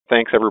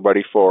Thanks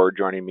everybody for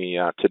joining me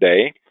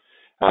today.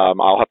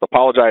 I'll have to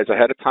apologize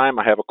ahead of time.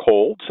 I have a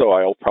cold, so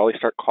I'll probably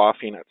start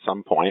coughing at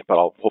some point, but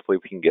hopefully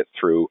we can get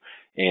through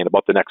in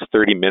about the next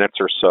 30 minutes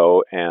or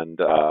so and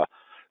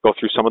go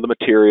through some of the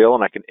material,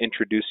 and I can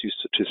introduce you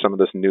to some of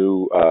this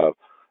new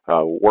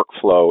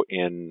workflow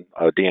in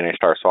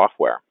DNASTAR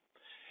software.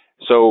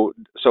 So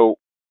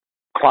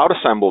cloud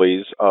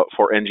assemblies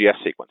for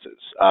NGS sequences.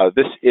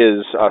 This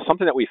is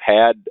something that we've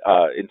had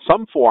in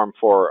some form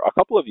for a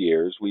couple of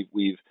years.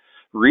 We've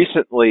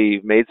recently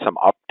made some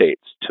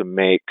updates to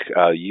make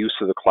use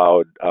of the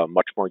cloud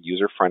much more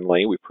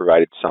user-friendly. We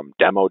provided some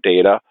demo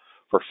data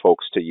for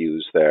folks to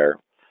use there.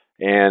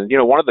 And,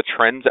 one of the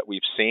trends that we've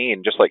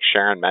seen, just like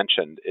Sharon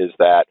mentioned, is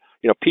that,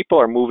 people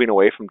are moving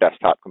away from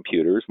desktop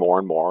computers more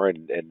and more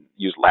and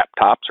use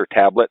laptops or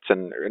tablets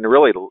and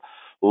really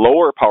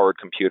lower powered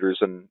computers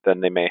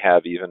than they may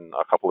have even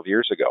a couple of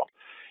years ago.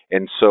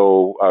 And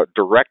so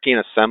directing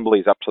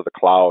assemblies up to the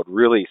cloud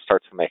really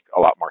starts to make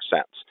a lot more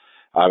sense.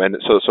 And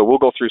so we'll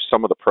go through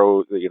some of the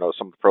pros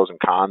and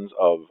cons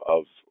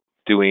of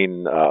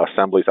doing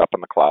assemblies up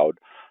in the cloud,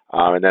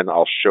 and then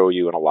I'll show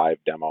you in a live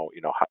demo,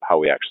 how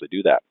we actually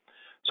do that.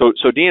 So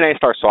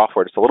DNASTAR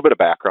software. Just a little bit of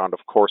background.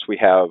 Of course, we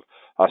have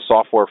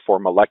software for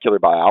molecular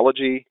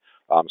biology,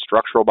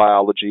 structural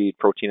biology,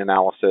 protein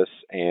analysis,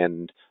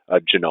 and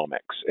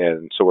genomics.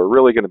 And so we're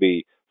really going to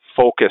be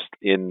focused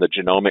in the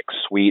genomics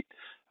suite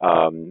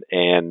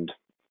and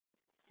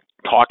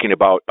talking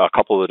about a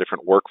couple of the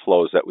different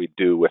workflows that we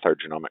do with our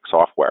genomic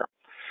software.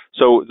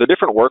 So the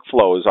different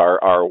workflows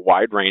are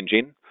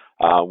wide-ranging.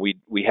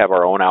 We have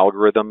our own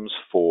algorithms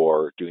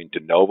for doing de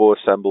novo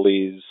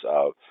assemblies,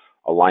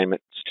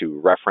 alignments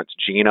to reference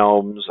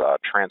genomes,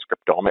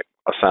 transcriptomic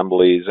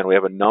assemblies, and we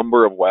have a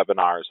number of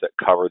webinars that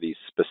cover these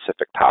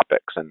specific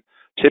topics. And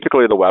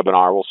typically the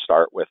webinar will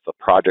start with the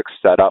project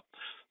setup.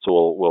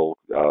 So we'll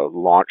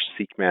launch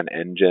SeqMan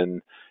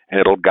Engine, and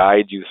it'll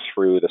guide you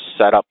through the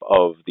setup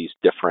of these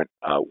different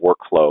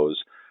workflows,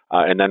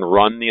 and then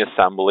run the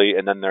assembly,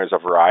 and then there's a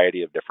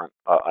variety of different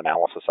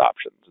analysis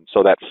options. And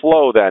so that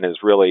flow then is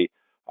really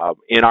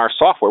in our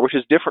software, which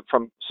is different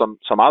from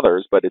some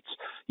others, but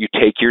you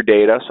take your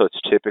data, so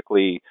it's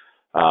typically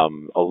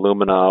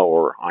Illumina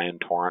or Ion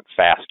Torrent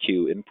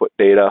FastQ input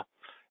data,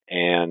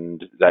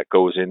 and that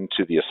goes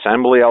into the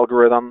assembly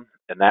algorithm,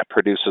 and that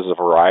produces a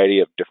variety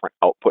of different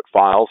output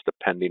files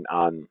depending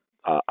on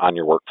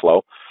your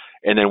workflow.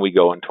 And then we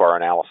go into our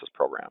analysis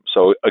program.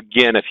 So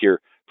again, if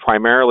you're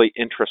primarily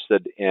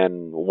interested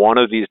in one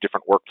of these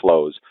different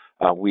workflows,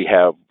 we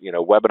have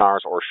webinars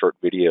or short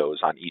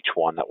videos on each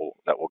one that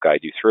will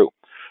guide you through.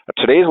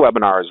 Today's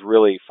webinar is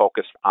really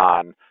focused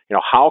on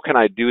how can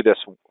I do this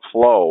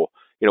flow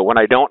when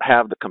I don't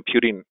have the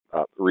computing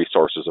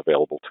resources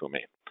available to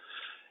me.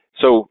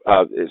 So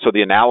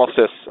the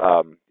analysis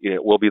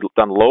will be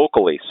done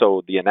locally.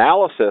 So the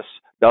analysis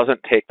doesn't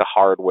take the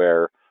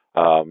hardware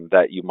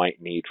that you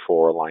might need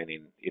for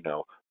aligning,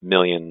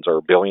 millions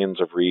or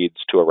billions of reads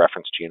to a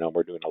reference genome.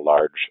 We're doing a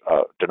large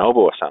de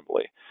novo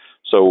assembly.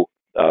 So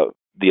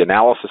the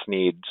analysis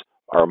needs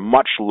are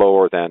much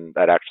lower than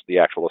the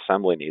actual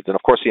assembly needs. And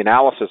of course, the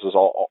analysis is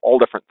all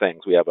different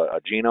things. We have a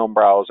genome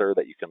browser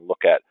that you can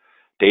look at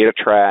data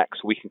tracks.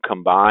 We can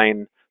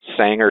combine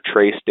Sanger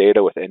trace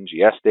data with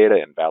NGS data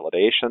and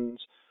validations.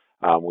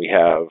 We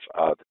have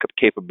the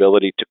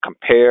capability to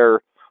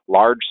compare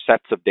large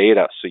sets of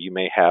data. So you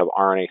may have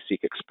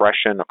RNA-Seq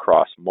expression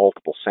across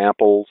multiple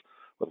samples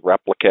with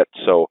replicates.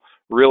 So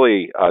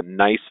really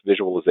nice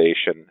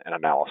visualization and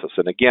analysis.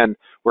 And again,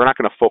 we're not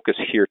going to focus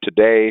here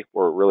today.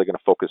 We're really going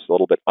to focus a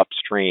little bit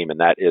upstream, and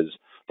that is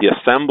the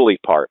assembly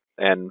part.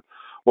 And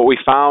what we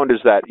found is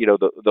that,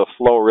 the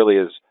flow really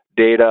is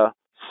data,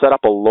 set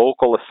up a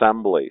local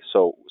assembly.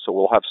 So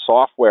we'll have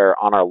software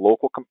on our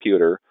local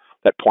computer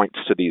that points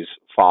to these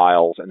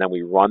files, and then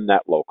we run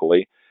that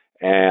locally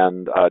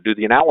and do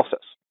the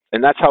analysis.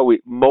 And that's how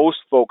most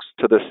folks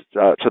to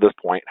this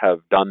point have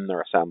done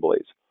their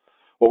assemblies.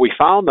 What we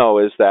found,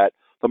 though, is that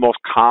the most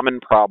common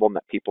problem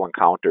that people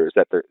encounter is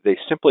that they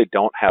simply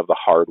don't have the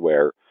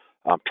hardware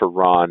to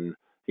run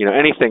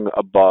anything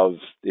above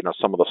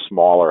some of the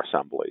smaller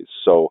assemblies.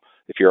 So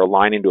if you're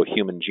aligning to a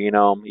human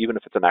genome, even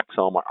if it's an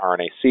exome or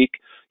RNA-Seq,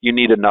 you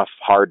need enough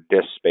hard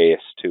disk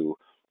space to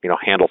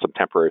handle some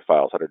temporary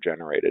files that are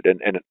generated.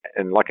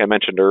 And like I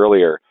mentioned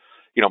earlier,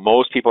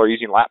 most people are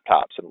using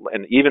laptops,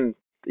 and even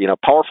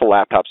powerful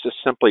laptops just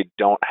simply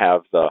don't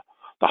have the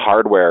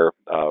hardware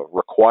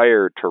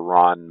required to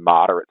run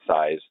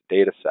moderate-sized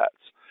data sets.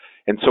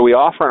 And so we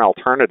offer an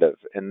alternative,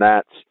 and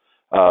that's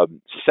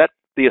set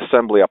the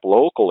assembly up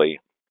locally,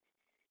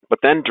 but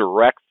then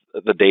direct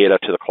the data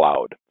to the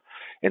cloud.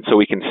 And so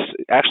we can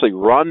actually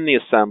run the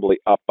assembly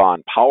up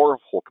on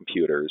powerful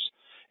computers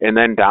and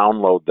then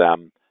download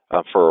them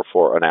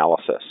for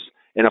analysis.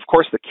 And of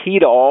course, the key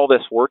to all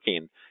this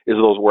working is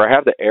where I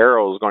have the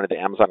arrows going to the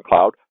Amazon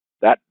cloud.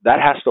 That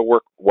has to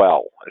work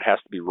well. It has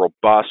to be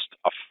robust,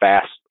 a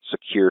fast,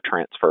 secure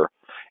transfer.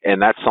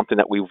 And that's something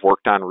that we've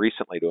worked on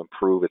recently to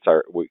improve.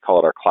 We call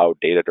it our cloud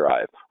data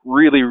drive.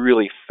 Really,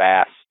 really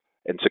fast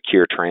and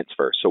secure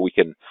transfer. So we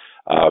can,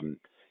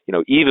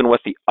 even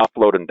with the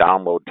upload and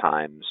download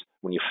times,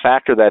 when you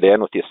factor that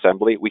in with the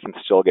assembly, we can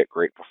still get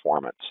great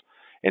performance.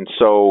 And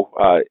so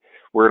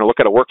we're going to look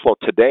at a workflow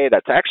today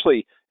that's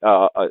actually,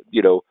 out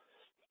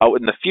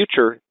in the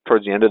future,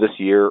 towards the end of this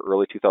year,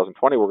 early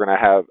 2020, we're going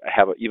to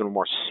have an even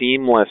more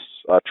seamless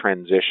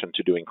transition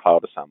to doing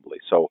cloud assembly.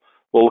 So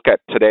we'll look at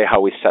today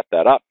how we set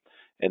that up,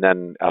 and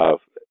then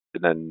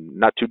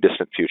not too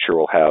distant future,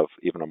 we'll have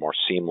even a more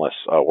seamless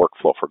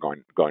workflow for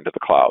going to the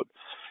cloud.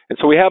 And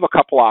so we have a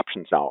couple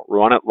options now: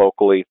 run it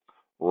locally,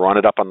 run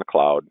it up on the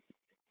cloud.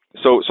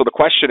 So the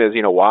question is,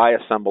 why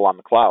assemble on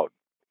the cloud?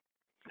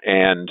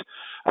 And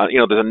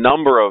there's a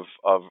number of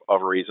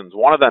reasons.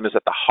 One of them is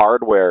that the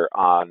hardware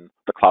on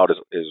the cloud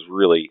is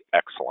really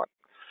excellent.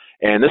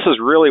 And this is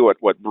really what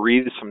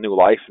breathed some new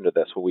life into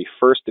this. When we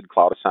first did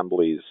cloud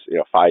assemblies,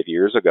 5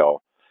 years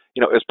ago,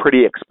 it was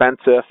pretty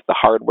expensive. The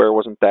hardware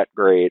wasn't that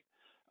great.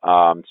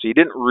 So you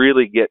didn't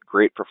really get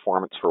great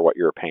performance for what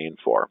you were paying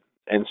for.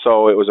 And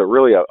so it was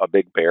really a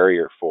big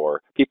barrier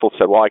for people who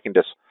said, well, I can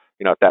just,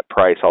 at that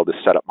price, I'll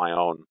just set up my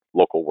own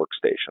local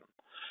workstation.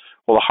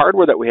 Well, the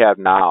hardware that we have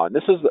now, and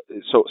this is,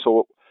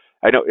 so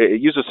I know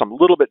it uses some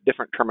little bit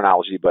different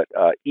terminology, but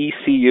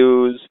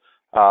ECUs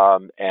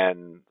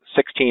and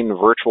 16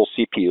 virtual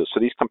CPUs. So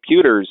these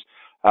computers,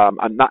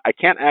 I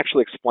can't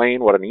actually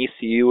explain what an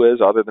ECU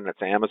is other than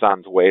it's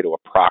Amazon's way to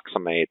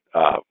approximate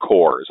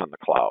cores on the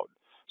cloud.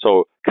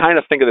 So kind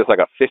of think of this like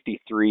a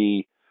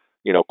 53,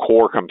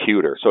 core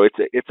computer. So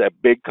it's a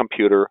big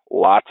computer,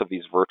 lots of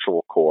these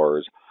virtual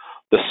cores.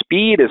 The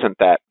speed isn't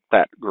that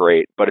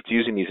great, but it's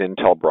using these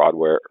Intel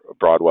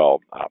Broadwell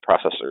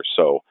processors.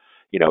 So,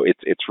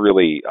 it's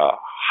really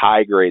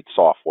high grade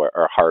software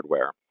or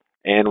hardware.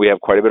 And we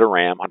have quite a bit of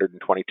RAM,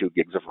 122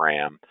 gigs of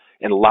RAM,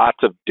 and lots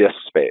of disk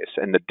space.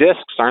 And the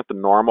disks aren't the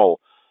normal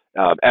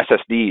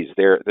SSDs.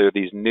 They're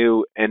these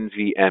new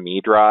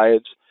NVMe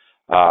drives.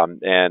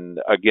 And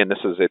again,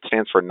 it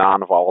stands for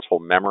non-volatile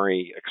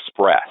memory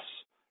express.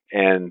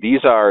 And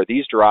these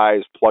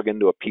drives plug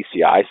into a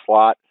PCI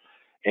slot,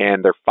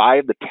 and they're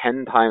 5 to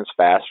 10 times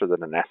faster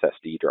than an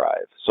SSD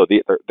drive. So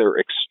they're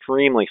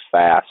extremely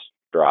fast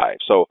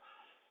drives. So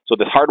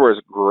this hardware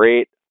is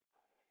great,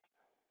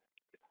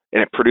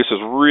 and it produces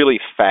really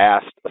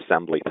fast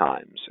assembly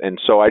times. And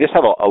so I just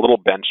have a little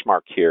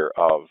benchmark here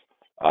of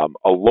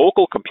a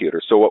local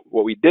computer. So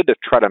what we did to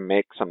try to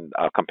make some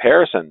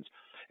comparisons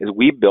is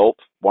we built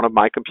one of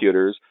my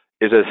computers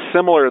is as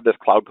similar to this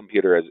cloud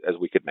computer as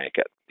we could make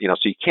it.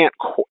 So you can't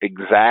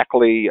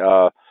exactly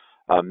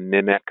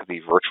mimic the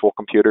virtual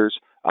computers,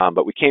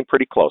 but we came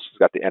pretty close. It's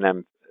got the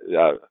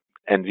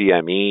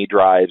NVMe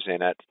drives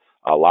in it,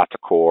 lots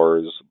of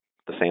cores,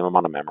 the same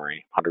amount of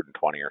memory,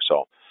 120 or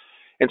so.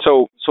 And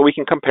so we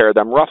can compare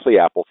them roughly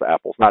apples to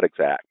apples, not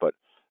exact, but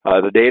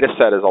the data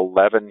set is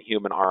 11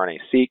 human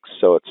RNA-Seqs,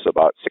 so it's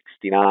about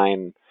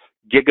 69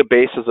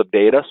 gigabases of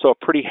data, so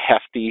a pretty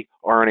hefty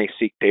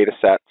RNA-Seq data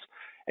sets.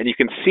 And you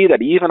can see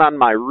that even on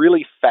my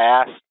really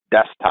fast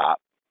desktop,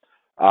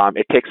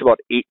 it takes about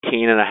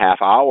 18 and a half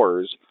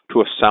hours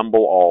to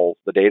assemble all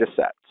the data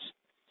sets.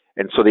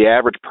 And so the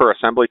average per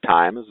assembly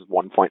time is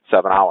 1.7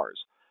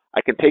 hours.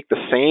 I can take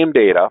the same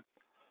data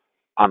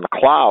on the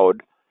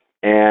cloud,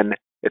 and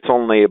it's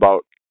only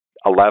about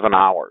 11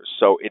 hours.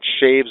 So it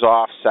shaves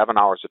off 7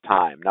 hours of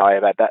time. Now I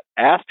have that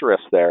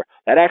asterisk there.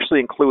 That actually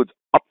includes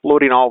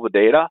uploading all the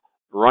data,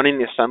 running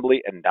the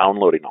assembly, and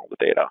downloading all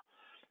the data.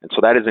 And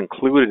so that is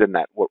included in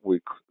that, what we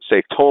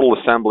say total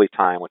assembly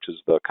time, which is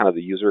the kind of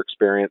the user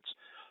experience.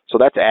 So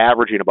that's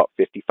averaging about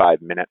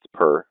 55 minutes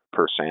per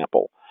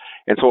sample.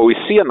 And so what we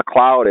see on the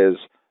cloud is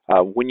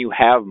when you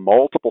have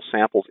multiple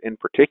samples in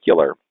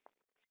particular,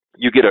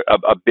 you get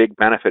a big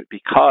benefit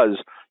because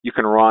you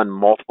can run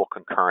multiple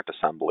concurrent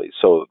assemblies.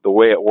 So the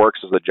way it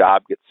works is the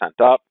job gets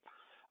sent up,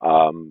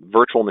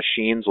 virtual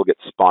machines will get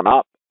spun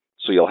up.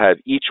 So you'll have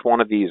each one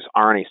of these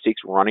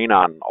RNA-Seqs running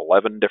on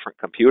 11 different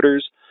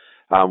computers.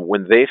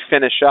 When they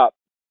finish up,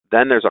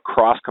 then there's a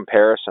cross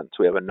comparison. So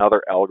we have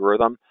another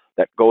algorithm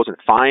that goes and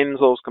finds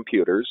those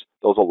computers,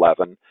 those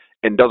 11,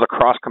 and does a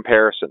cross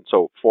comparison.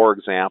 So for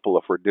example,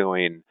 if we're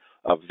doing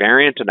a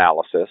variant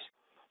analysis,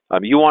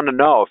 you want to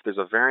know if there's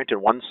a variant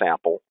in one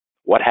sample,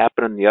 what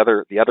happened in the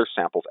other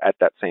samples at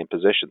that same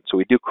position. So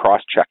we do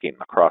cross-checking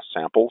across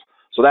samples.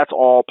 So that's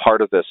all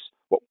part of this,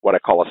 what I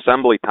call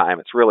assembly time.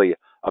 It's really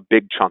a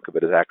big chunk of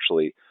it is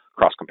actually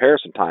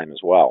cross-comparison time as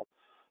well.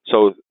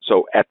 So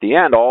at the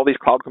end, all these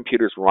cloud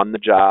computers run the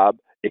job.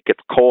 It gets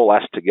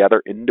coalesced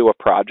together into a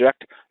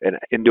project and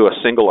into a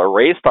single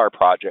ArrayStar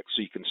project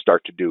so you can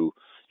start to do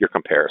your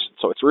comparison.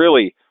 So it's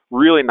really,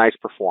 really nice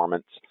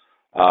performance.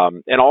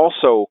 And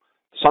also,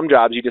 some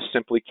jobs you just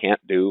simply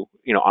can't do,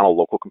 on a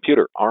local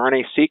computer.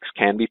 RNA-Seqs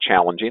can be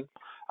challenging.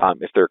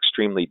 If they're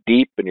extremely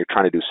deep and you're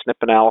trying to do SNP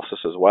analysis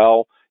as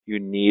well, you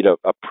need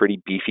a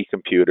pretty beefy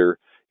computer,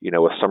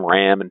 with some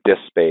RAM and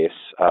disk space,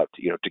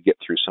 to get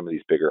through some of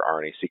these bigger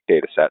RNA-Seq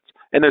data sets.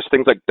 And there's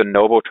things like de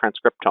novo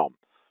transcriptome.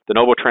 De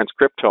novo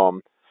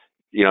transcriptome,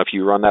 if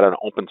you run that on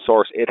open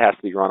source, it has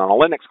to be run on a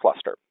Linux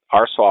cluster.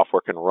 Our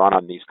software can run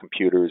on these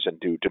computers and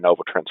do de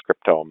novo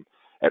transcriptome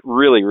at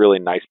really, really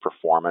nice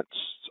performance,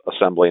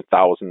 assembling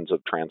thousands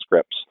of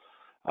transcripts.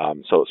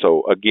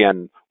 So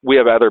again, we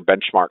have other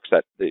benchmarks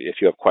that if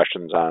you have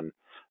questions on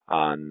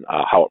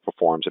how it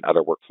performs in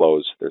other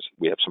workflows,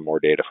 we have some more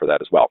data for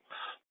that as well.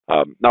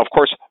 Now, of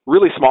course,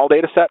 really small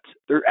data sets,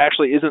 there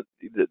actually isn't,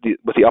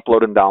 with the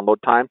upload and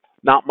download time,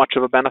 not much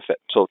of a benefit.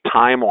 So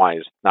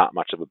time-wise, not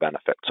much of a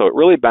benefit. So it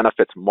really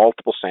benefits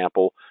multiple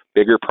sample,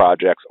 bigger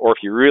projects, or if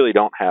you really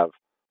don't have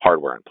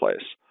hardware in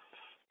place.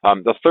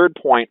 The third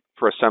point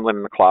for assembling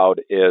in the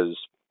cloud is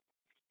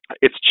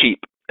it's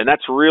cheap. And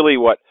that's really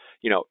what,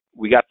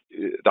 we got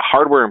the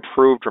hardware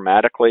improved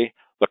dramatically,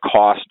 the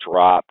cost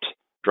dropped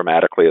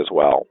dramatically as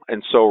well.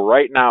 And so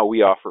right now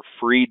we offer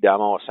free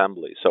demo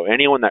assemblies. So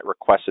anyone that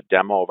requests a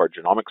demo of our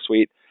genomic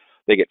suite,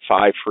 they get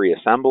 5 free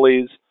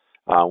assemblies.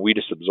 We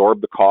just absorb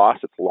the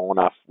cost. It's low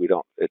enough.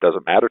 It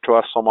doesn't matter to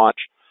us so much.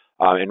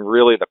 And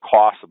really the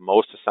cost of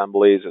most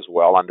assemblies is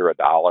well under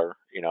 $1.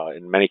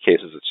 In many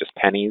cases it's just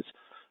pennies.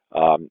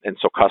 And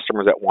so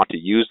customers that want to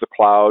use the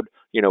cloud,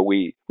 we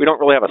don't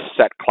really have a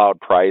set cloud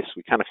price.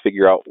 We kind of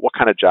figure out what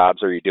kind of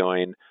jobs are you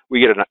doing. We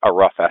get a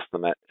rough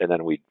estimate, and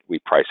then we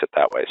price it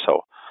that way.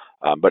 So,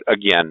 but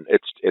again,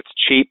 it's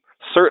cheap.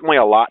 Certainly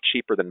a lot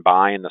cheaper than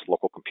buying this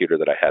local computer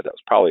that I had. That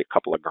was probably a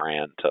couple of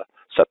grand to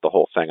set the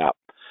whole thing up,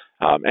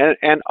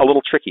 and a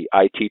little tricky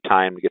IT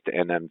time to get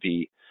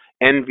the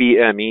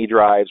NVMe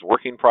drives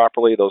working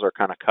properly. Those are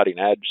kind of cutting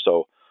edge,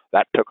 so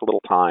that took a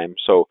little time.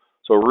 So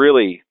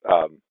really,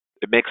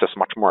 it makes us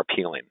much more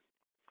appealing.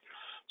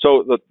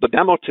 So the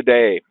demo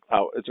today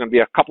is going to be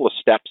a couple of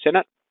steps in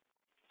it.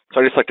 So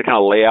I just like to kind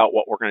of lay out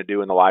what we're going to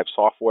do in the live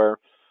software.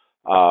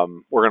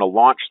 We're going to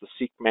launch the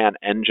SeqMan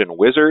Engine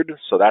Wizard.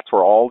 So that's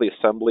where all the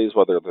assemblies,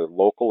 whether they're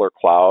local or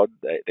cloud,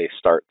 they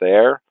start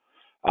there.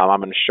 I'm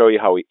going to show you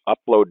how we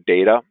upload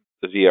data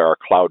via our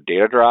cloud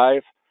data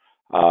drive.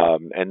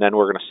 And then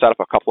we're going to set up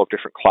a couple of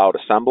different cloud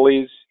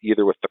assemblies,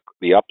 either with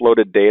the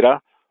uploaded data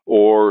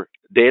or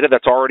data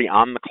that's already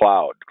on the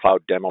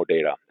cloud demo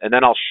data. And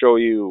then I'll show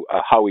you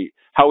how we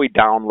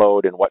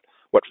download and what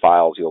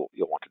files you'll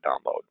want to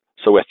download.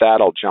 So with that,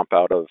 I'll jump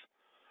out of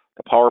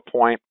the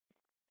PowerPoint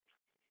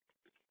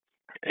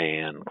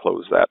and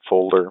close that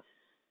folder.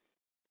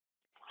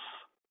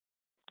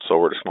 So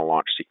we're just going to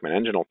launch SeqMan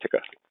Engine. I'll take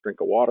a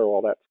drink of water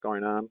while that's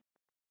going on.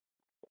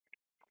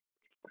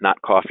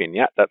 Not coughing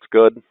yet, that's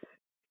good.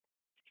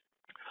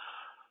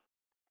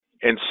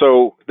 And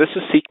so this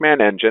is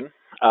SeqMan Engine,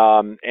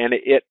 and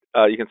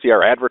you can see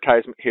our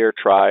advertisement here,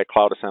 try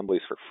cloud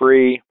assemblies for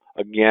free.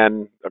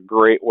 Again, a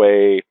great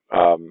way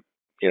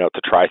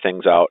to try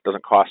things out.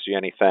 Doesn't cost you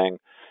anything,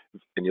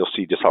 and you'll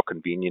see just how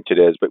convenient it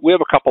is. But we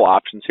have a couple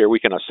options here. We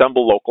can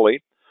assemble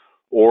locally,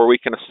 or we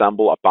can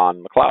assemble up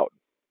on the cloud.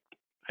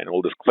 And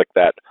we'll just click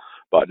that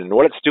button. And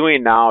what it's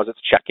doing now is it's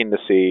checking to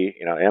see,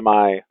 am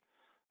I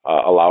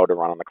allowed to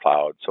run on the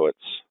cloud? So it's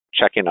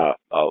checking a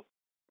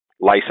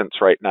license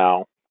right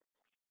now.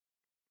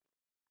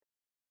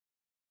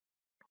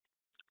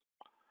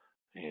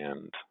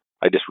 And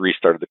I just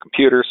restarted the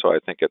computer, so I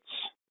think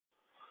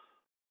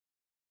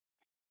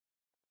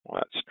well,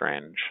 that's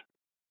strange.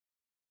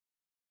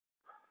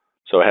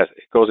 So it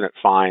goes and it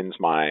finds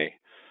my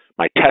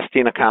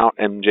testing account,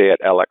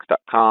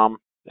 mj@lx.com,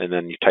 and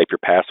then you type your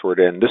password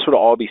in. This would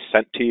all be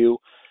sent to you.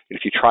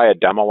 If you try a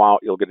demo out,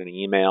 you'll get an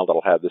email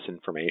that'll have this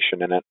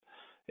information in it,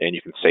 and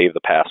you can save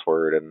the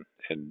password,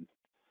 and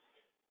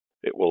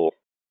it will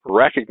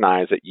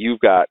recognize that you've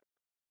got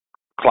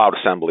cloud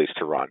assemblies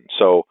to run.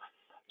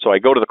 So I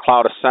go to the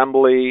cloud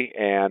assembly,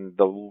 and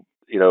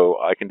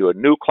I can do a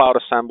new cloud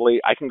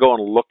assembly. I can go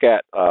and look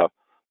at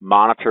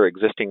monitor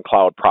existing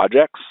cloud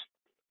projects,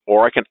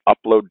 or I can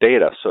upload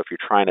data. So if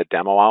you're trying to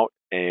demo out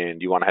and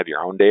you want to have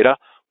your own data,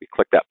 we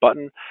click that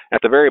button.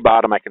 At the very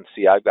bottom, I can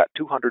see I've got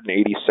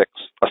 286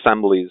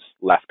 assemblies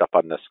left up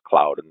on this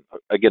cloud. And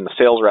again, the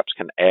sales reps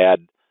can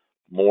add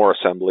more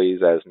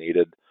assemblies as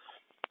needed.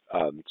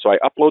 So I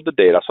upload the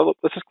data. So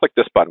let's just click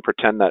this button,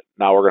 pretend that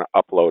now we're going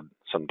to upload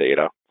some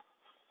data.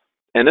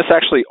 And this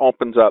actually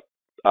opens up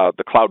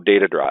the cloud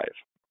data drive.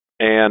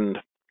 And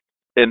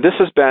this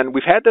has been,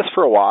 we've had this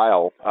for a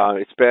while.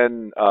 It's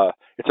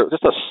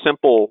just a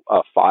simple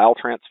file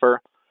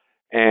transfer.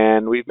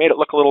 And we've made it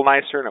look a little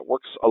nicer, and it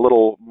works a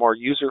little more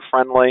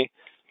user-friendly.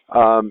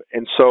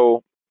 And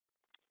so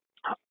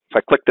if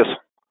I click this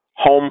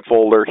home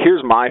folder,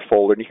 here's my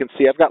folder. And you can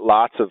see I've got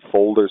lots of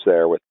folders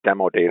there with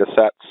demo data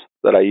sets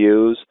that I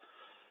use.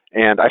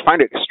 And I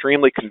find it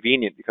extremely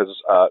convenient because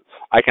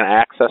I can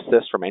access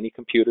this from any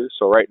computer.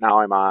 So right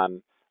now I'm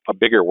on a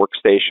bigger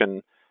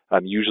workstation.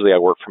 Usually I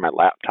work from my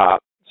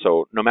laptop.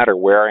 So no matter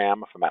where I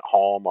am, if I'm at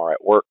home or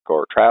at work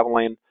or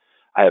traveling,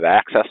 I have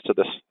access to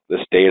this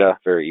data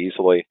very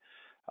easily.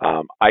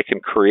 I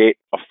can create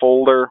a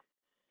folder.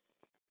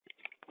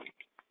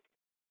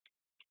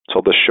 So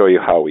I'll just show you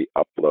how we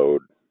upload.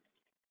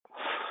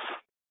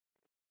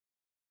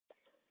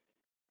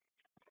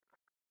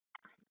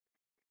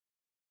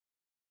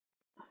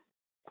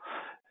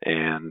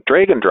 And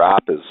drag and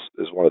drop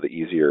is one of the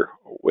easier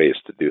ways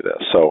to do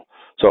this. So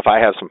if I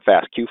have some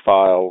FASTQ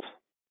files,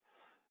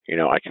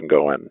 I can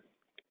go and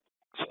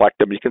select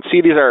them. You can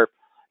see these are,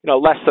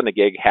 less than a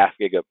gig, half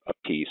gig a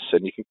piece,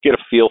 and you can get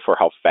a feel for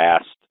how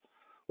fast,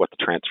 what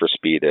the transfer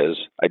speed is.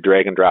 I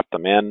drag and drop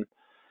them in,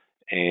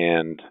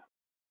 and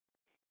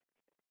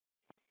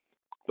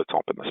let's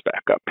open this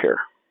back up here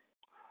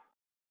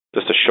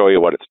just to show you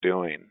what it's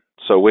doing.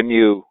 So when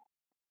you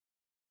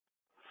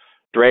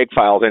drag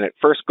files in, it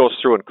first goes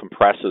through and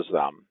compresses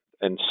them,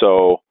 and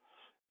so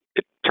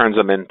it turns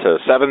them into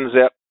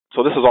 7-zip.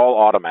 So this is all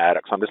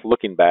automatic. So I'm just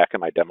looking back in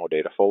my demo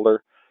data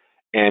folder,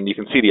 and you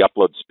can see the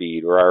upload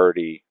speed. We're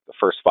already, the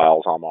first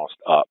file's almost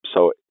up.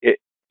 So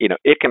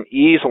it can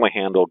easily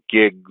handle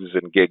gigs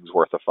and gigs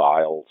worth of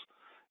files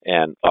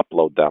and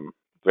upload them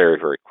very,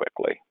 very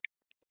quickly.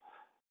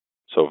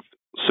 So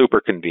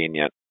super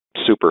convenient,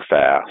 super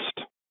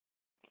fast.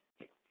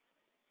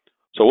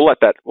 So we'll let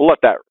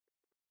that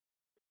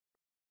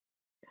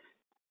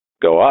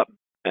go up.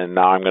 And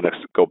now I'm going to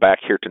go back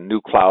here to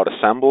New Cloud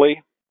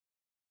Assembly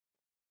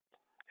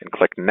and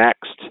click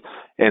Next.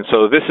 And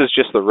so this is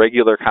just the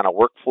regular kind of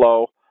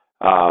workflow.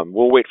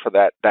 We'll wait for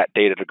that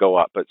data to go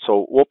up. But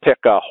so we'll pick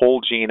a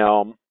whole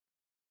genome,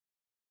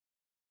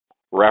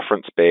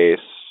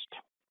 reference-based,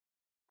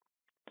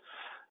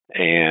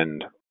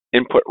 and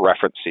input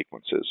reference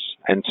sequences.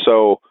 And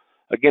so,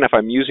 again, if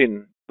I'm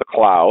using the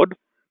cloud,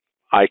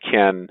 I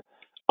can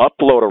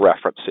upload a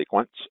reference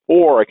sequence,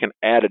 or I can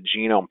add a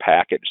genome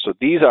package. So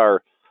these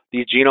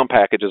genome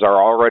packages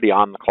are already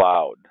on the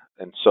cloud.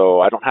 And so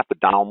I don't have to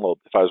download.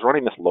 If I was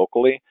running this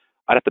locally,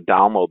 I'd have to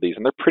download these,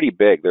 and they're pretty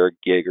big. They're a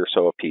gig or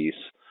so a piece.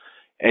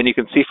 And you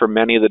can see for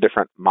many of the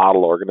different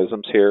model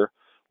organisms here,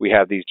 we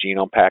have these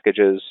genome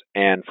packages.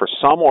 And for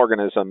some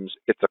organisms,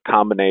 it's a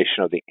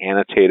combination of the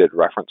annotated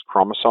reference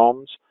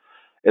chromosomes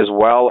as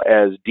well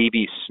as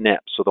DB SNP,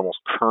 so the most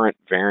current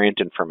variant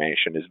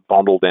information is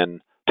bundled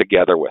in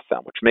together with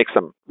them, which makes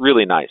them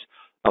really nice.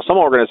 Now, some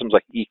organisms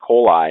like E.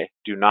 coli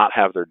do not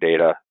have their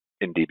data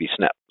in DB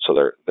SNP, so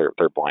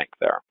they're blank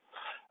there.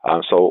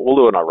 So we'll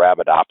do an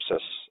Arabidopsis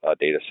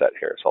data set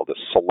here. So I'll just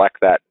select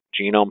that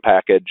genome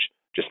package,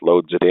 just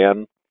loads it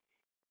in.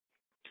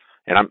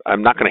 And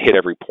I'm not going to hit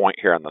every point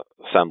here on the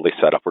assembly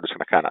setup. We're just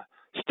going to kind of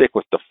stick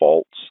with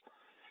defaults.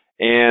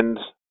 And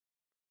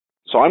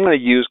so I'm going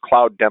to use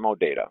cloud demo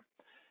data.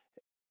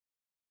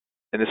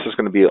 And this is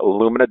going to be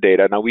Illumina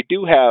data. Now we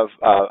do have,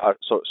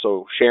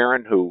 so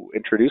Sharon, who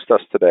introduced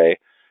us today,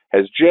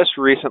 has just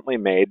recently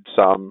made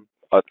some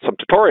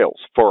tutorials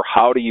for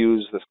how to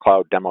use this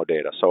cloud demo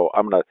data. So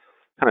I'm going to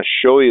kind of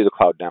show you the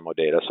cloud demo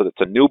data. So it's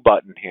a new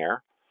button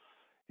here.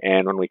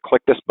 And when we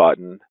click this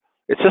button,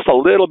 it's just a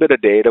little bit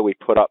of data we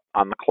put up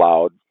on the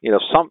cloud.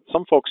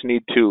 Some folks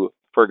need to,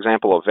 for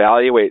example,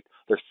 evaluate.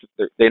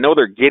 They know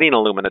they're getting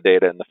Illumina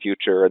data in the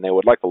future, and they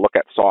would like to look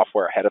at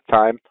software ahead of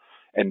time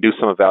and do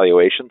some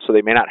evaluation. So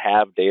they may not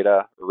have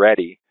data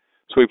ready.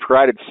 So we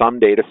provided some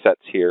data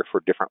sets here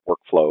for different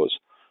workflows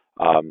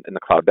in the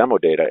cloud demo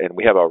data. And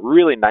we have a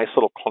really nice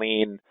little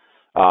clean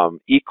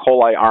E.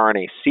 coli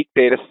RNA-Seq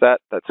data set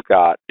that's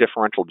got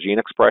differential gene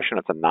expression.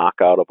 It's a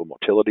knockout of a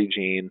motility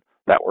gene.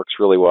 That works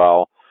really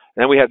well.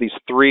 And then we have these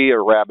 3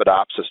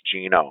 Arabidopsis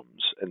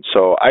genomes. And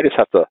so I just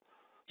have to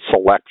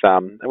select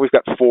them. And we've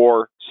got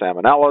 4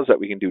 salmonellas that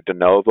we can do de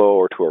novo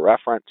or to a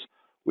reference.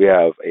 We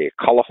have a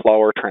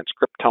cauliflower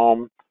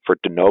transcriptome for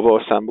de novo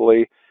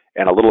assembly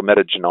and a little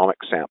metagenomic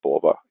sample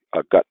of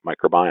a gut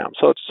microbiome.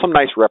 So it's some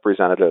nice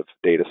representative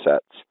data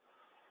sets.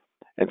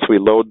 And so we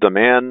load them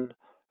in.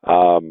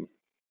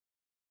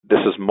 This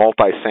is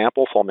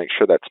multi-sample, so I'll make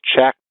sure that's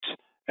checked.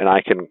 And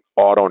I can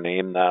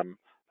auto-name them.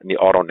 And the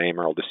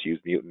auto-namer will just use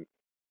mutant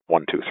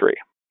 1, 2, 3.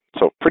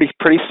 So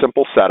pretty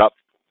simple setup.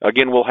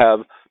 Again, we'll have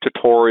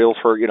tutorials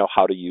for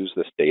how to use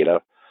this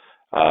data.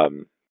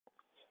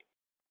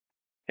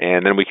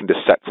 And then we can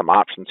just set some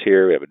options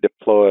here. We have a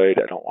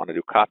diploid. I don't want to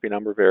do copy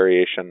number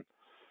variation.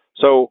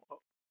 So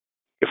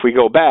if we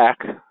go back,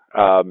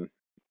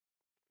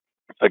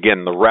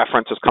 again, the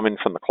reference is coming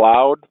from the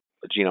cloud,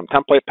 a genome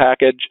template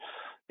package.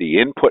 The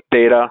input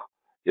data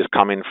is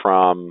coming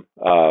from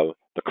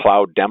the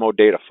cloud demo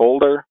data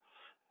folder.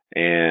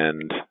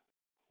 And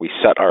we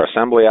set our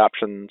assembly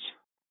options.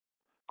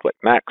 Click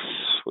Next.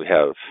 We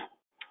have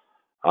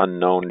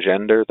unknown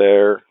gender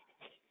there.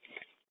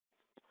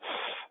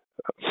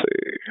 Let's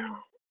see.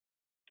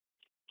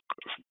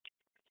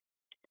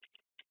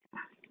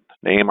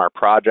 Name our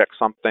project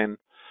something.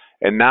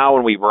 And now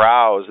when we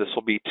browse, this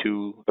will be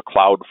to the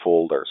cloud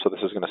folder. So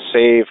this is going to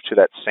save to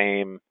that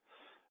same,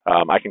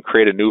 I can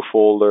create a new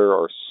folder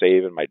or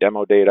save in my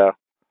demo data.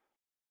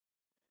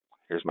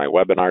 Here's my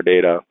webinar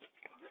data.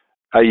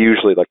 I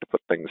usually like to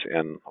put things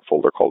in a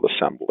folder called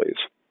Assemblies.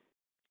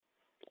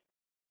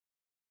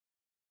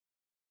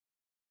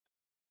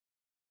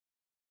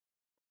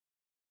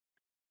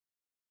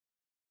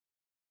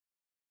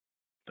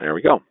 There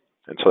we go.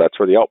 And so that's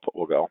where the output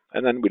will go.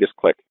 And then we just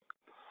click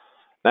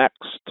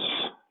Next.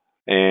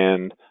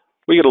 And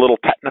we get a little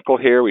technical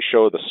here. We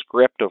show the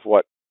script of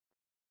what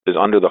is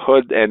under the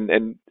hood,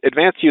 and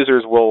advanced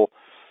users will,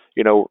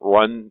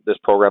 run this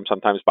program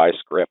sometimes by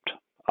script.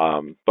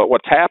 But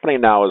what's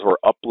happening now is we're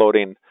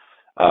uploading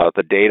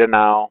the data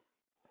now,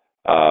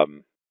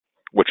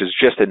 which is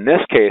just, in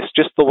this case,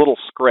 just the little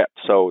script.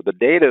 So the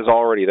data is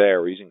already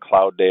there. We're using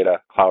cloud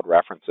data, cloud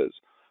references.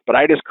 But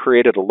I just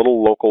created a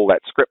little local,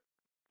 that script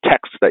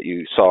text that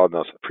you saw on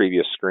the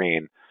previous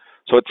screen.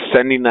 So it's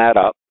sending that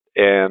up,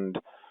 and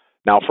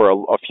now for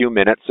a few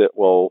minutes it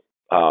will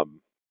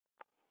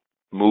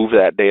move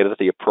that data to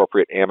the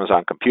appropriate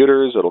Amazon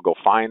computers. It'll go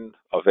find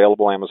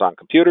available Amazon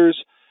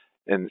computers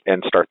and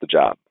start the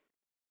job.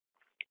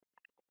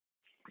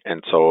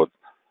 And so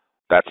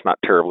that's not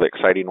terribly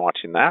exciting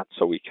watching that,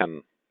 so we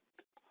can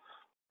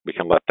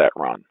let that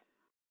run.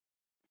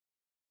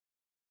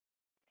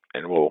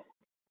 And we'll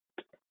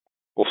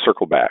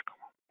circle back.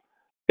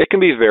 It can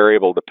be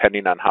variable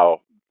depending on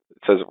how it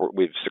says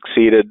we've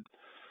succeeded.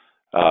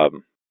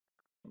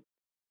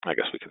 I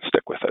guess we can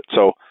stick with it.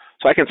 So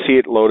I can see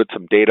it loaded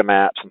some data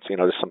maps and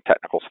there's some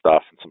technical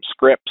stuff and some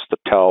scripts to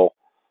tell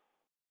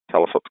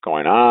us what's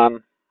going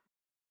on.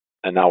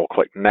 And now we'll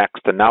click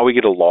next, and now we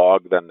get a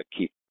log then to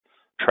keep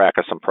track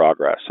of some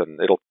progress. And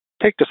it'll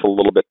take just a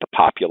little bit to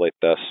populate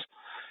this.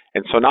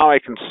 And so now I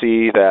can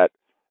see that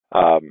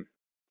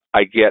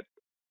I get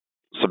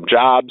some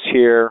jobs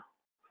here.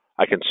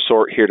 I can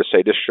sort here to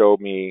say, just show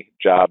me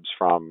jobs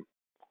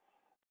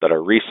that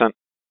are recent,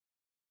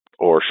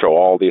 or show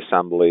all the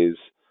assemblies.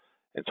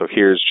 And so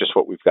here's just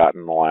what we've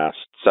gotten in the last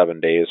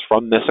 7 days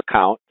from this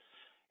account.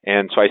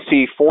 And so I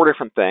see 4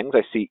 different things.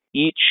 I see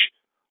each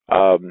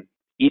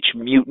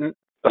mutant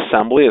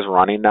assembly is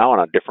running now on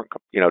a different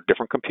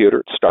computer.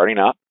 It's starting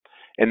up.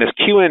 And this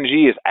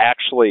QNG is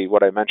actually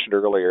what I mentioned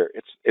earlier.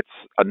 It's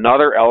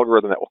another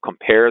algorithm that will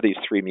compare these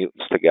 3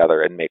 mutants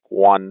together and make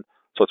one.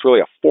 So it's really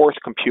a 4th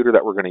computer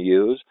that we're going to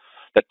use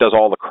that does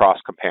all the cross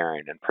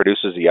comparing and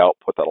produces the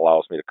output that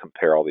allows me to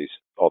compare all these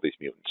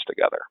mutants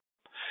together.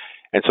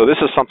 And so this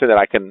is something that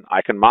I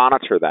can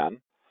monitor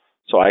then.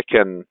 So I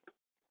can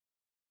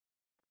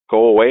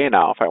go away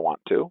now if I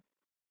want to,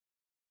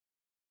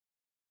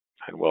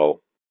 and we'll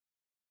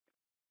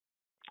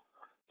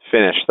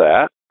finish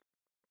that.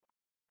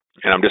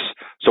 And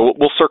so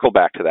we'll circle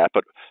back to that.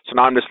 But so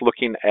now I'm just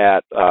looking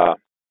at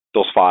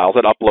those files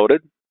that uploaded.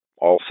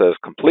 All says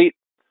complete.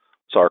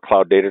 So our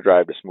cloud data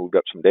drive just moved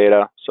up some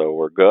data, so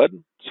we're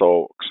good.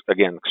 So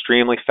again,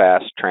 extremely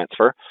fast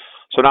transfer.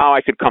 So now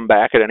I could come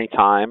back at any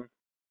time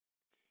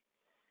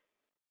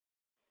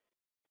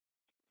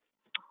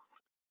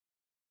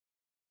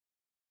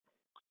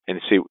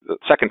and see. The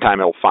second time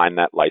it'll find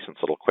that license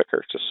a little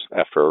quicker, just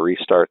after a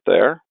restart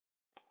there.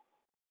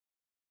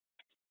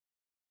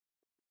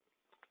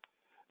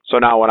 So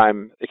now when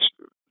I'm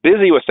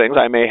busy with things,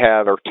 I may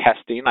have, or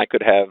testing, I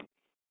could have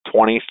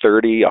 20,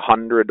 30,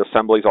 100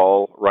 assemblies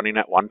all running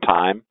at one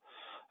time.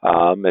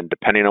 And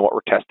depending on what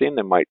we're testing,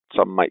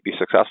 some might be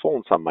successful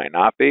and some might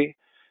not be.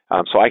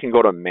 So I can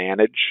go to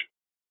manage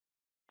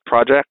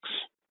projects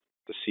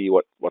to see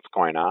what's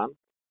going on.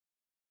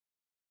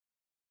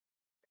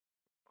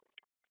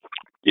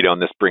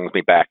 And this brings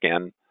me back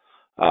in.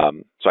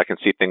 So I can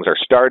see things are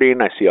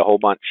starting. I see a whole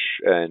bunch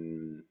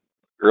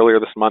earlier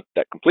this month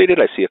that completed.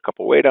 I see a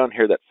couple way down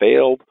here that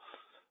failed.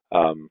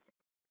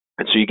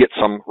 And so you get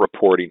some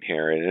reporting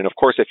here. And of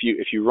course, if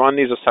you run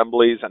these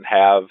assemblies and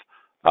have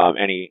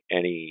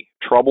any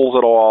troubles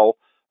at all,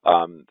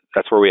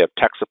 that's where we have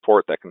tech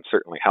support that can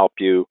certainly help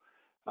you.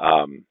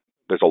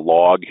 There's a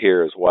log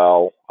here as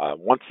well.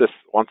 Once this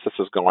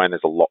is going,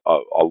 there's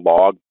a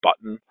log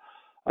button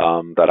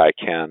that I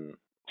can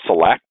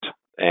select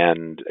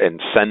and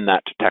send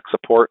that to tech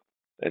support.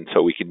 And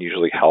so we can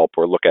usually help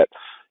or look at,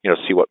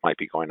 see what might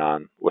be going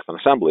on with an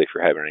assembly if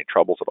you're having any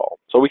troubles at all.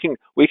 So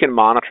we can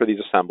monitor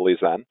these assemblies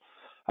then.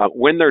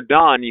 When they're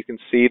done, you can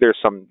see there's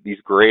these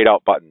grayed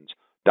out buttons: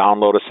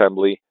 download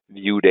assembly,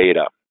 view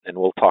data, and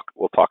we'll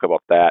talk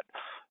about that.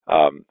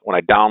 When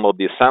I download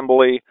the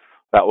assembly,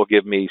 that will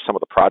give me some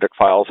of the project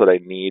files that I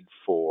need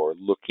for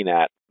looking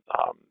at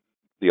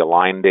the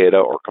aligned data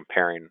or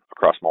comparing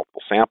across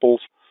multiple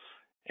samples.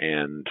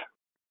 And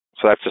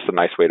so that's just a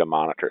nice way to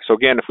monitor. So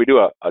again, if we do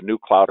a new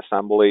cloud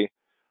assembly,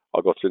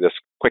 I'll go through this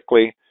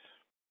quickly.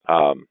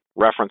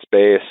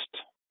 Reference-based.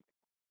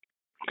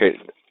 Okay.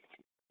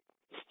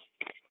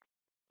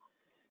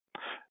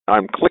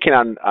 I'm clicking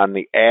on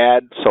the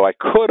add, so I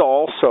could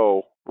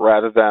also,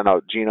 rather than a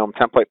genome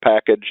template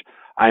package,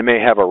 I may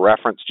have a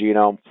reference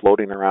genome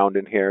floating around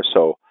in here.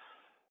 So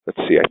let's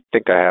see, I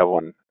think I have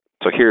one.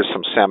 So here's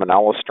some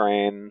Salmonella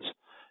strains,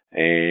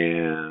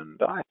 and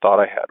I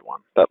thought I had one.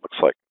 That looks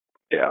like,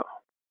 yeah,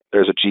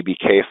 there's a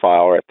GBK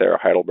file right there,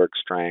 a Heidelberg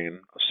strain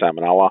of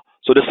Salmonella.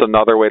 So this is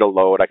another way to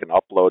load. I can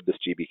upload this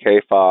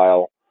GBK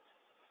file,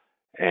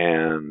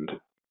 and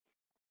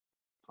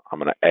I'm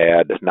going to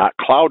add not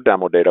cloud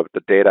demo data, but the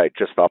data I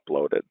just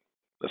uploaded.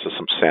 This is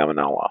some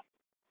Salmonella,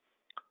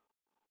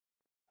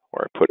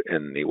 where I put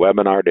in the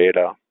webinar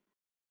data.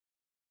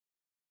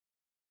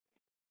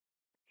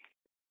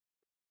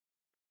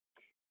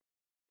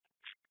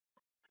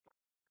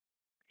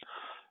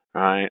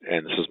 All right,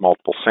 and this is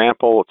multiple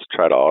sample. Let's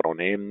try to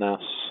auto-name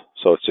this.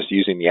 So it's just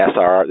using the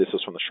SR. This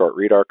is from the short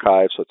read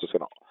archive, so it's just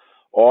going to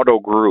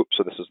auto-group.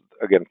 So this is,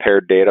 again,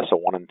 paired data, so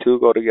 1 and 2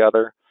 go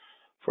together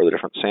for the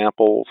different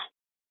samples.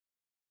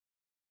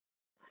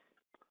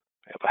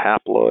 I have a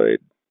haploid,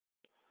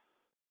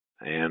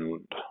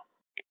 and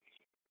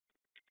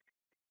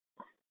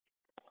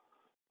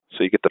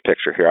so you get the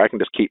picture here. I can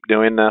just keep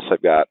doing this.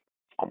 I've got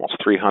almost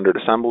 300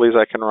 assemblies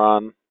I can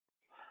run.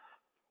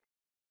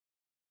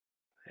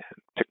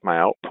 And pick my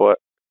output.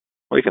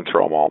 We can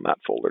throw them all in that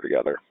folder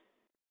together.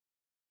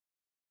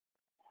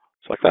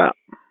 Just like that.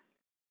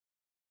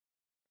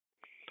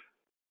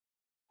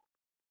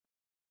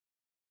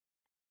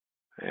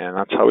 And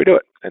that's how we do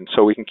it. And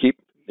so we can keep,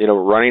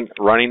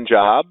 running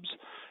jobs.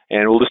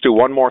 And we'll just do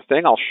one more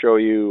thing. I'll show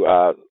you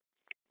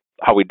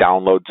how we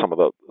download some of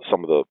the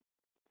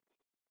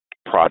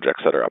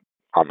projects that are up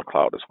on the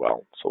cloud as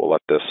well. So we'll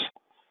let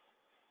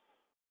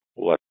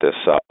this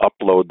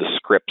upload the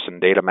scripts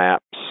and data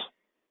maps.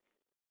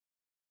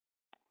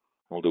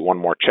 We'll do one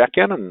more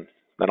check-in, and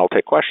then I'll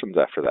take questions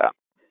after that.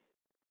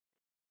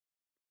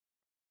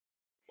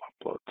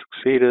 Upload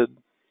succeeded.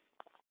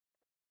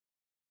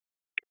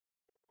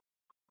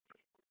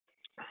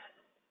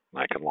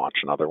 I can launch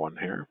another one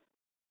here.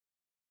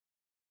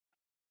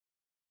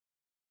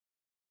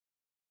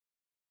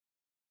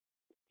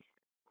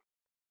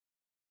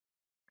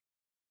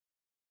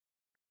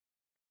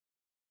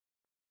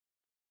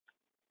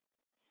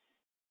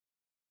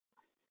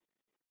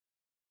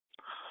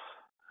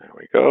 There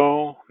we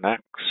go.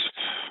 Next.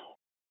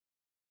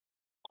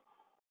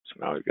 So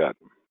now we've got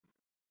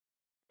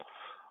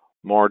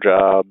more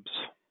jobs.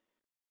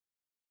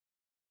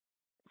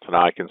 So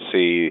now I can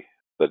see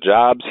the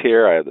jobs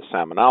here. I have the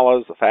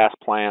salmonellas, the fast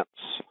plants,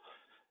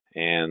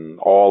 and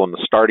all in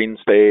the starting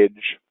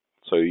stage.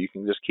 So you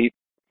can just keep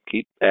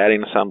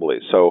adding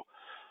assemblies. So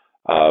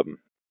so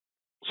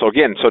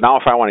now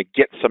if I want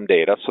to get some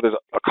data, so there's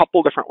a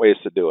couple different ways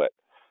to do it.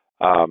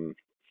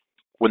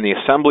 When the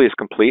assembly is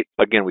complete,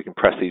 again, we can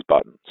press these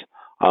buttons.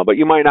 But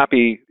you might not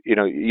be,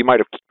 you might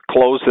have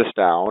closed this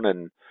down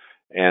and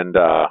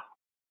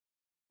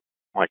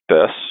like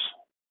this.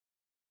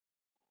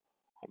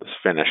 I'll just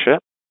finish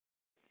it.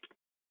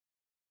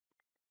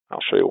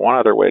 I'll show you one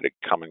other way to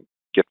come and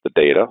get the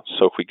data.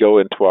 So if we go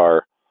into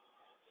our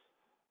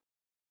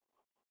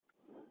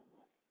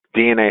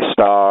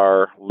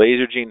DNASTAR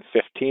LaserGene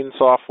 15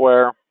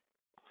 software,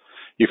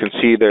 you can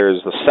see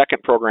there's the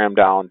second program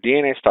down,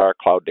 DNASTAR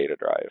Cloud Data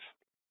Drive.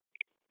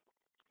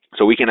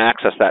 So we can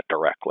access that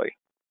directly.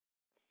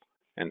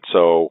 And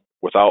so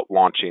without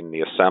launching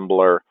the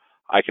assembler,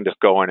 I can just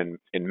go in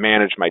and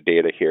manage my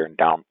data here and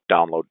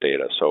download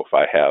data. So if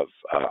I have,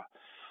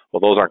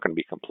 well, those aren't going to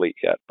be complete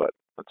yet, but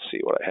let's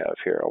see what I have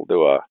here. I'll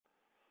do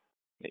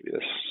maybe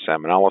this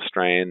salmonella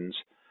strains,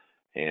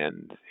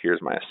 and here's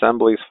my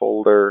assemblies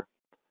folder,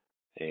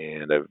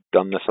 and I've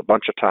done this a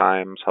bunch of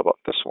times. How about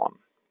this one?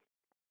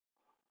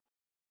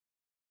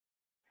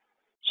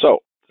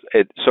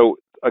 So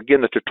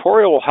again, the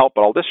tutorial will help,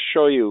 but I'll just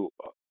show you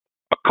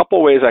a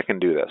couple ways I can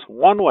do this.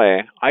 One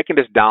way, I can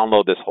just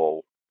download this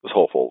whole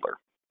folder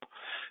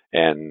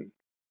and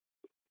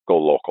go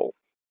local.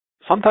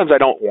 Sometimes I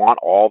don't want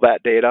all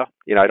that data.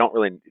 I don't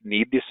really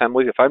need the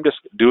assemblies. If I'm just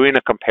doing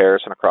a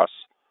comparison across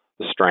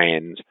the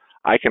strains,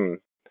 I can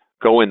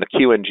go in the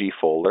QNG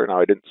folder.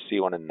 Now I didn't see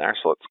one in there,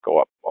 so let's go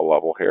up a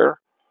level here.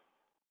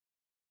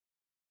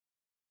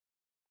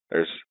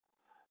 There's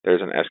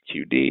an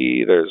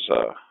SQD.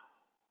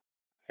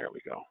 There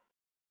we go.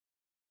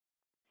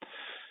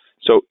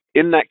 So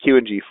in that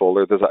QNG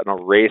folder, there's an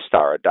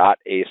array-star, a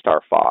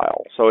 .astar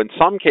file. So in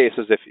some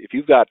cases, if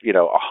you've got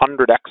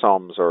 100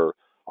 exomes or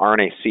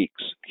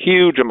RNA-Seqs,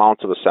 huge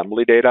amounts of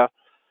assembly data,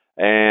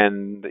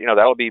 and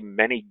that'll be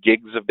many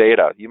gigs of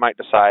data. You might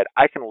decide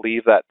I can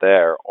leave that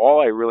there.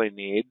 All I really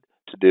need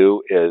to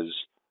do is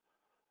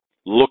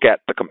look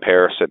at the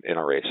comparison in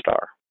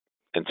array-star.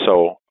 And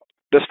so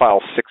this file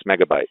is 6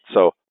 megabytes.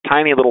 So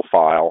tiny little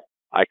file.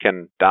 I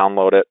can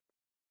download it.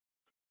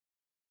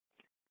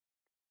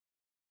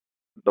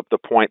 The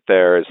point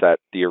there is that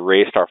the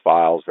array-star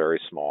file is very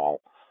small.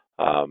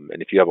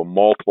 And if you have a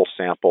multiple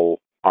sample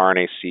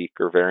RNA-Seq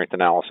or variant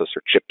analysis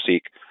or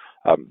ChIP-seq,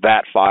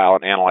 that file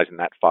and analyzing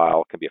that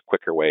file can be a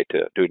quicker way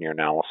to doing your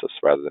analysis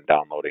rather than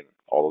downloading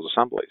all those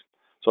assemblies.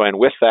 So, and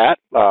with that,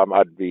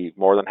 I'd be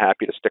more than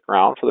happy to stick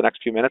around for the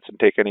next few minutes and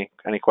take any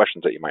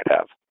questions that you might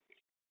have.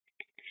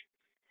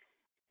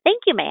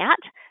 Thank you, Matt.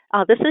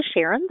 This is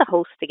Sharon, the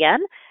host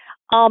again.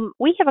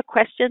 We have a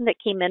question that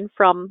came in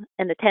from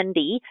an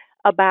attendee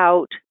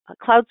about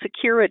cloud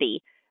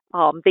security.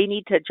 They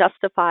need to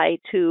justify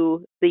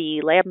to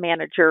the lab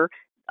manager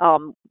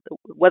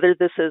whether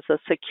this is a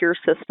secure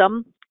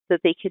system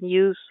that they can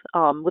use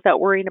without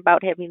worrying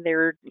about having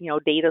their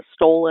data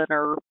stolen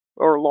or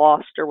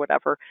lost or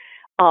whatever.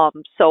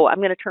 So I'm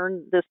going to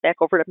turn this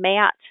back over to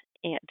Matt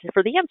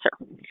for the answer.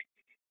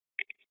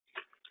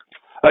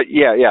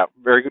 Yeah,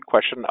 very good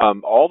question.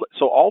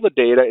 All the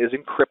data is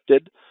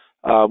encrypted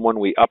when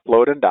we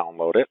upload and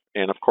download it,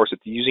 and of course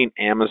it's using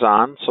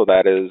Amazon, so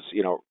that is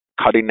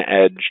cutting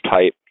edge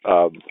type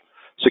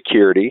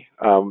security.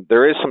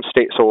 There is some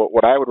so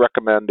what I would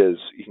recommend is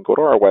you can go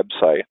to our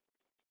website,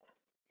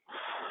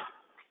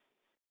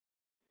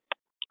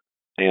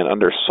 and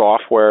under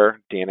software,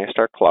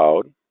 DNASTAR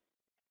Cloud,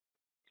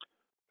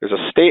 there's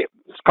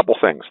a couple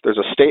things. There's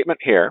a statement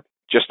here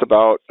just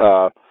about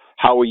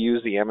how we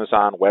use the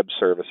Amazon Web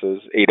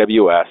Services,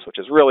 AWS, which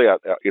is really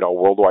a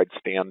worldwide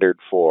standard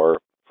for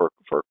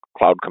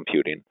cloud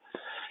computing.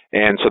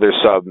 And so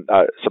there's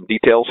some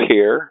details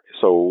here,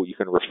 so you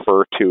can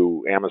refer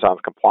to Amazon's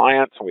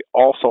compliance. And we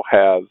also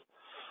have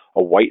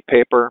a white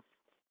paper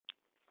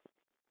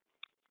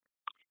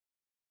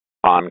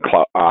on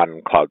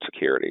cloud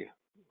security.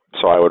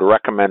 So I would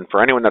recommend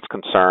for anyone that's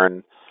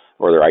concerned,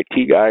 or their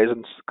IT guys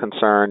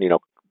concerned,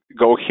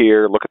 go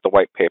here, look at the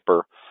white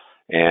paper,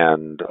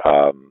 and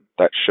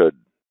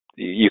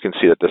you can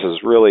see that this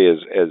is really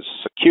as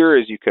secure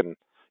as you can.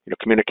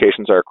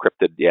 Communications are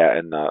encrypted,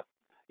 in the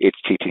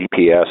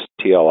HTTPS,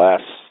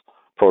 TLS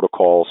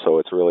protocol, so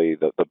it's really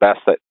the best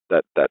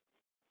that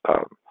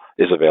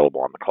is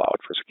available on the cloud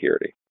for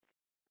security.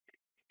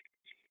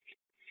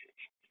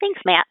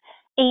 Thanks, Matt.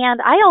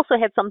 And I also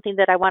had something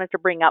that I wanted to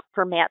bring up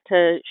for Matt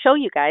to show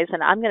you guys,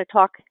 and I'm going to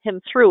talk him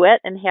through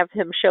it and have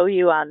him show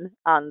you on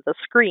the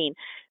screen.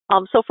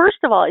 So first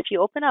of all, if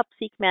you open up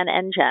SeqMan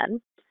NGen,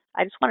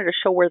 I just wanted to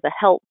show where the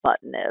help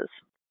button is.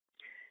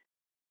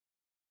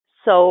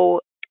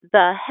 So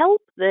the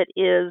help that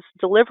is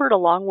delivered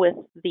along with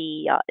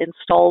the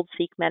installed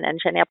SeqMan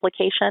NGen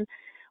application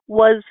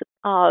was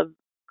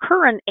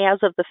current as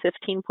of the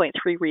 15.3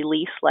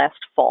 release last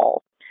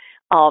fall.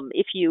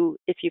 If you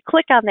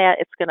click on that,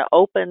 it's going to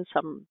open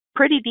some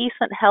pretty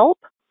decent help,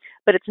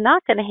 but it's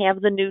not going to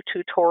have the new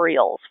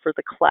tutorials for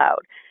the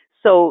cloud.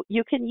 So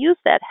you can use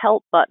that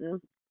help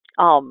button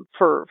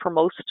for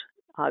most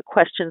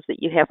questions that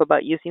you have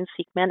about using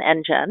SeqMan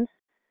NGen.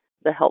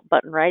 The help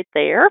button right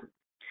there.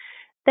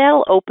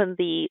 That'll open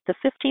the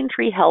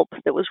 15.3 help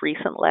that was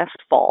recent last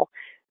fall.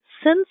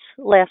 Since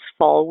last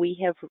fall,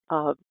 we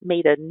have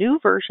made a new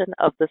version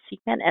of the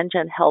SeqMan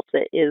NGen help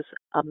that is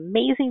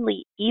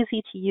amazingly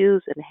easy to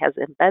use and has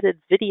embedded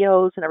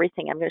videos and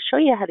everything. I'm going to show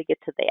you how to get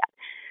to that.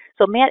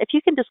 So Matt, if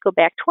you can just go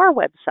back to our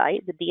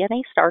website, the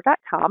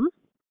DNASTAR.com.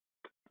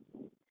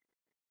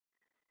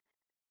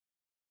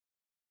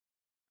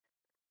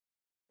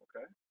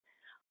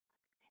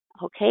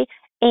 Okay,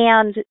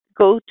 and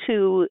go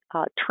to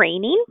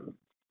Training,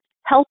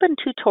 Help and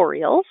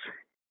Tutorials.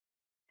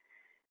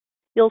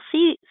 You'll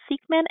see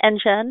SeqMan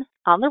NGen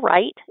on the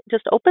right.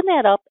 Just open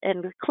that up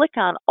and click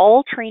on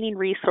All Training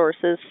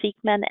Resources,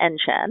 SeqMan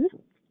NGen.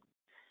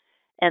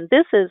 And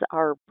this is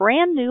our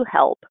brand new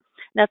help.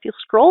 Now, if you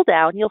scroll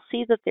down, you'll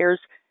see that there's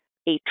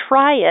a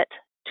Try It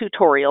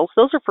tutorials.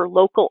 Those are for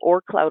local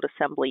or cloud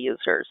assembly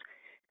users.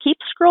 Keep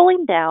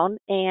scrolling down,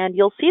 and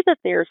you'll see that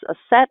there's a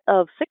set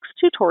of 6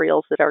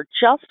 tutorials that are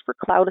just for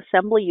cloud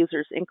assembly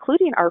users,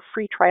 including our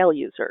free trial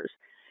users.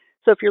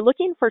 So if you're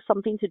looking for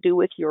something to do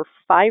with your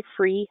 5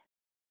 free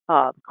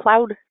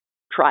cloud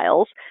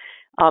trials,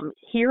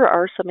 here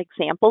are some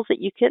examples that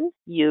you can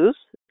use,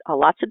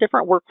 lots of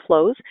different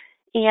workflows,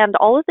 and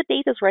all of the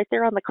data is right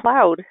there on the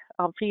cloud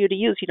for you to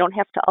use. You don't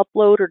have to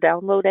upload or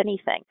download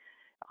anything.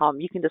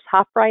 You can just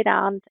hop right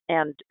on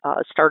and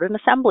start an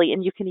assembly,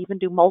 and you can even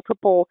do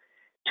multiple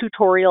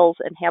tutorials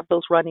and have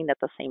those running at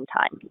the same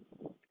time.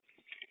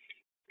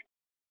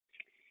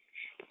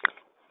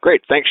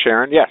 Great, thanks,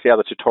 Sharon. Yes,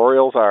 the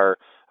tutorials are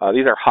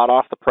these are hot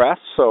off the press,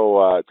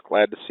 so it's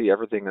glad to see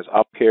everything is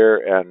up here.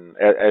 And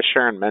as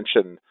Sharon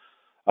mentioned,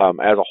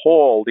 as a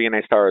whole,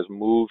 DNASTAR has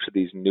moved to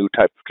these new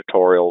type of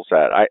tutorials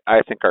that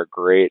I think are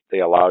great. They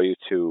allow you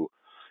to,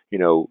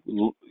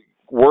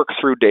 work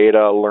through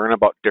data, learn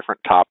about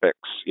different topics.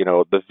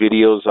 The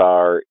videos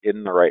are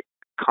in the right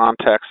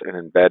context and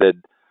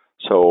embedded.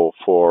 So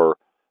for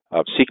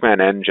SeqMan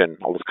NGen,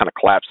 I'll just kind of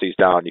collapse these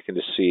down. You can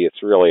just see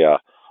it's really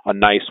a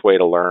nice way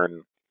to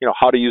learn,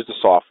 how to use the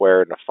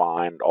software and to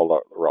find all the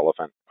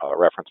relevant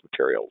reference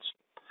materials.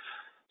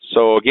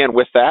 So again,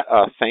 with that,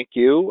 thank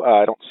you.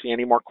 I don't see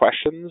any more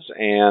questions,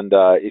 and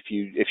if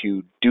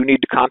you do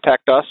need to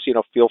contact us,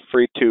 feel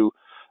free to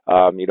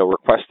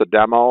request a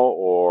demo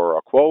or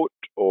a quote,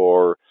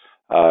 or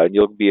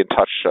you'll be in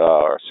touch.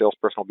 Our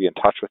salesperson will be in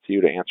touch with you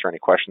to answer any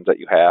questions that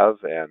you have.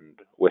 And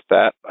with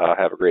that,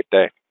 have a great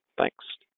day.